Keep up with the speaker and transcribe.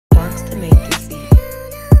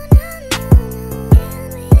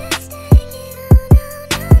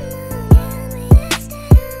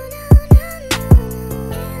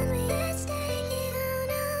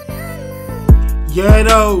Yeah,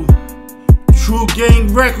 though. True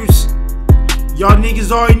Gang Records. Y'all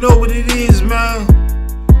niggas already know what it is, man.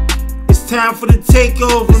 It's time for the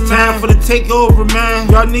takeover, man. It's time for the takeover, man.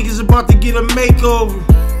 Y'all niggas about to get a makeover.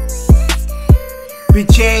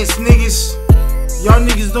 Bitch ass niggas. Y'all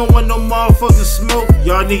niggas don't want no motherfucking smoke.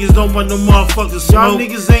 Y'all niggas don't want no motherfucking smoke. Y'all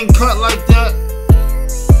niggas ain't cut like that.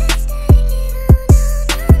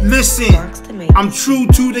 Listen, I'm true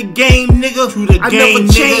to the game, nigga. I never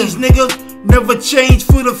change, nigga. Never change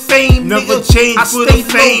for the fame, Never nigga. change for the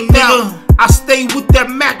fame, nigga. I stay with that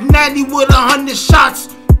Mac 90 with 100 shots.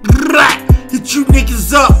 Hit you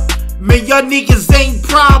niggas up. Man, y'all niggas ain't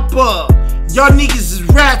proper. Y'all niggas is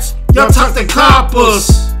rats. Y'all talk to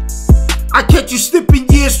coppers. I catch you slipping,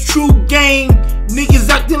 yes, true gang. Niggas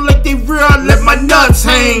acting like they real, I let my nuts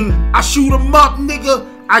hang. I shoot 'em up, nigga.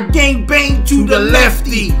 I gang bang to the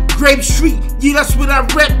lefty. Grape Street, yeah, that's what I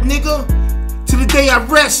rep, nigga. To the day I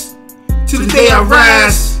rest, to the day I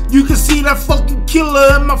rise. You can see that fucking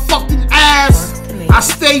killer in my fucking ass. I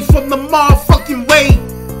stay from the motherfucking way.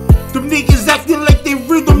 Them niggas acting like they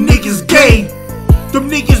real, them niggas gay. Them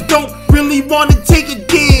niggas don't really wanna take it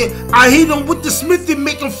there. I hit them with the Smith and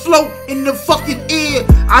make them float in the fucking air.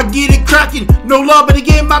 I get it cracking, no love but the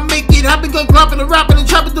game I make it. I been gun clapping and rapping and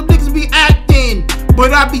trapping, them niggas be acting.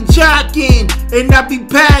 But I be jacking and I be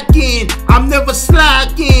packing. I'm never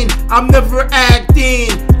slacking, I'm never acting.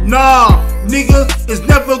 Nah, nigga, it's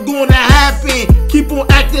never gonna happen. Keep on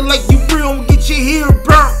acting like you real and get your hair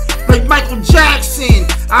burnt like Michael Jackson.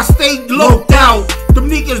 I stay loped out. Them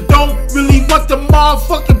niggas don't really want the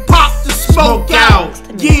motherfucking pop to smoke out.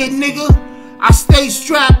 Yeah, nigga, I stay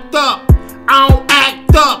strapped up. I don't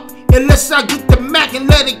act up unless I get the Mac and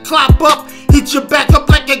let it clap up. Hit your back up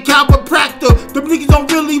like a chiropractor. Them niggas don't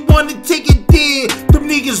really wanna take it there. Them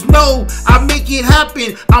niggas know I make it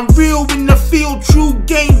happen. I'm real in the field, True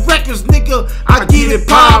Gang Records, nigga. I get it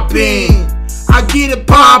poppin'. I get it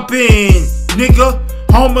poppin', nigga.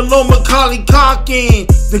 Home Alone, Macaulay cocking.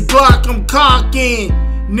 The Glock I'm cocking,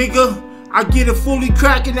 nigga. I get it fully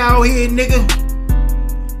cracking out here, nigga.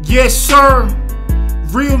 Yes, sir.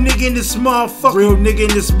 Real nigga in this motherfucker. Real nigga in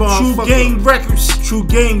this motherfucker. True Gang Records. True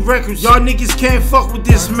Gang Records. Y'all niggas can't fuck with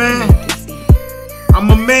this, man.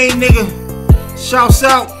 I'm a main nigga. Shouts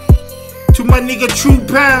out to my nigga True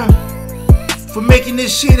Pound for making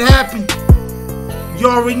this shit happen. You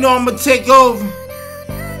already know I'ma take over.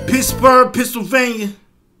 Pittsburgh, Pennsylvania.